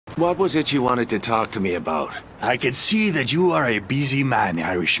What was it you wanted to talk to me about? I can see that you are a busy man,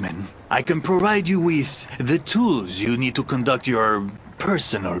 Irishman. I can provide you with the tools you need to conduct your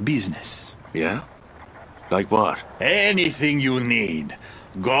personal business. Yeah? Like what? Anything you need.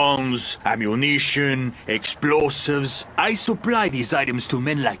 Guns, ammunition, explosives. I supply these items to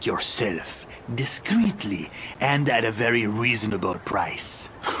men like yourself. Discreetly, and at a very reasonable price.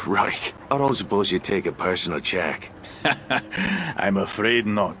 Right. I don't suppose you take a personal check. I'm afraid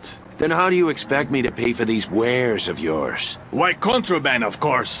not. Then how do you expect me to pay for these wares of yours? Why, contraband, of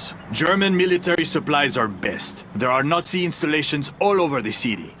course. German military supplies are best. There are Nazi installations all over the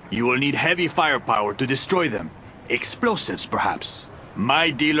city. You will need heavy firepower to destroy them. Explosives, perhaps.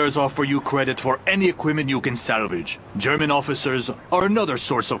 My dealers offer you credit for any equipment you can salvage. German officers are another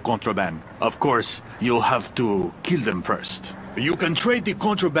source of contraband. Of course, you'll have to kill them first. You can trade the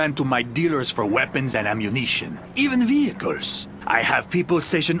contraband to my dealers for weapons and ammunition, even vehicles. I have people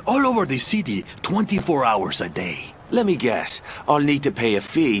stationed all over the city, 24 hours a day. Let me guess. I'll need to pay a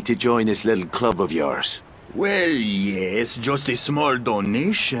fee to join this little club of yours. Well, yes, just a small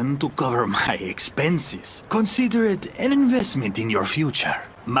donation to cover my expenses. Consider it an investment in your future.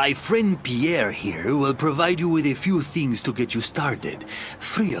 My friend Pierre here will provide you with a few things to get you started.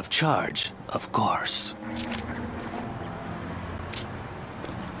 Free of charge, of course.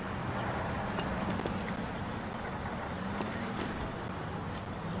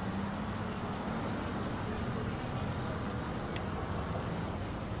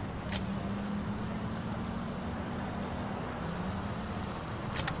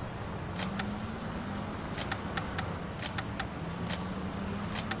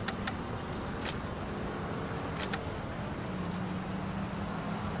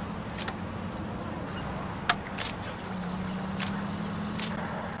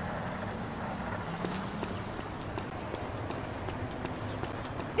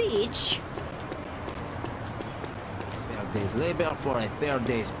 Beach. Fair day's labor for a fair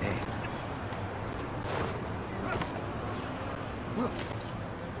day's pay.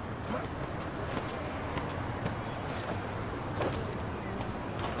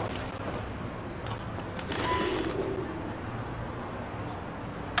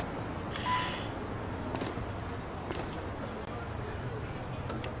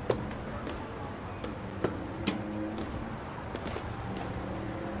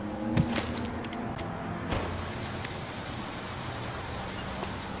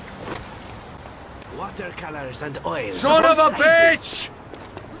 Watercolors and oils. Son of a bitch!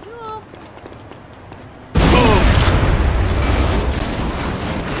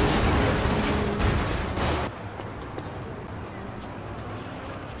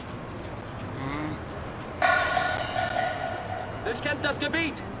 Durchkämmt das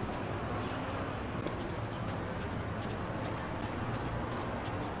Gebiet!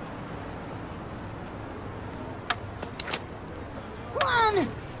 Run!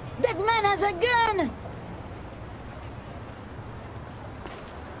 That man has a gun!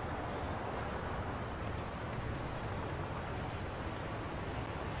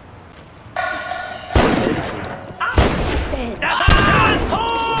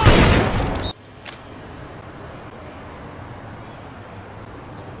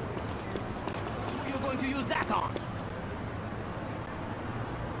 Who are you going to use that on?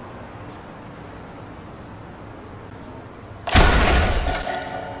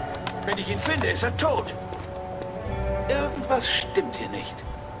 Wenn ich ihn finde, ist er tot. Irgendwas stimmt hier nicht.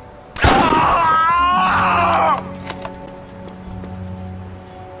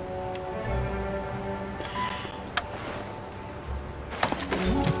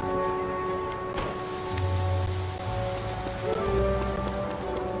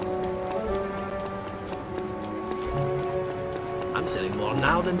 I'm selling more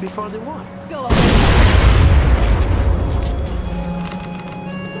now than before the war. Go on.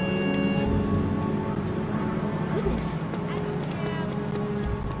 Goodness.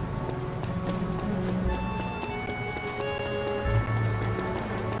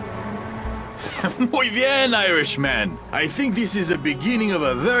 Muy bien, Irishman. I think this is the beginning of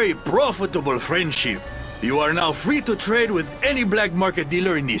a very profitable friendship. You are now free to trade with any black market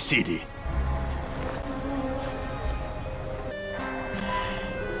dealer in this city.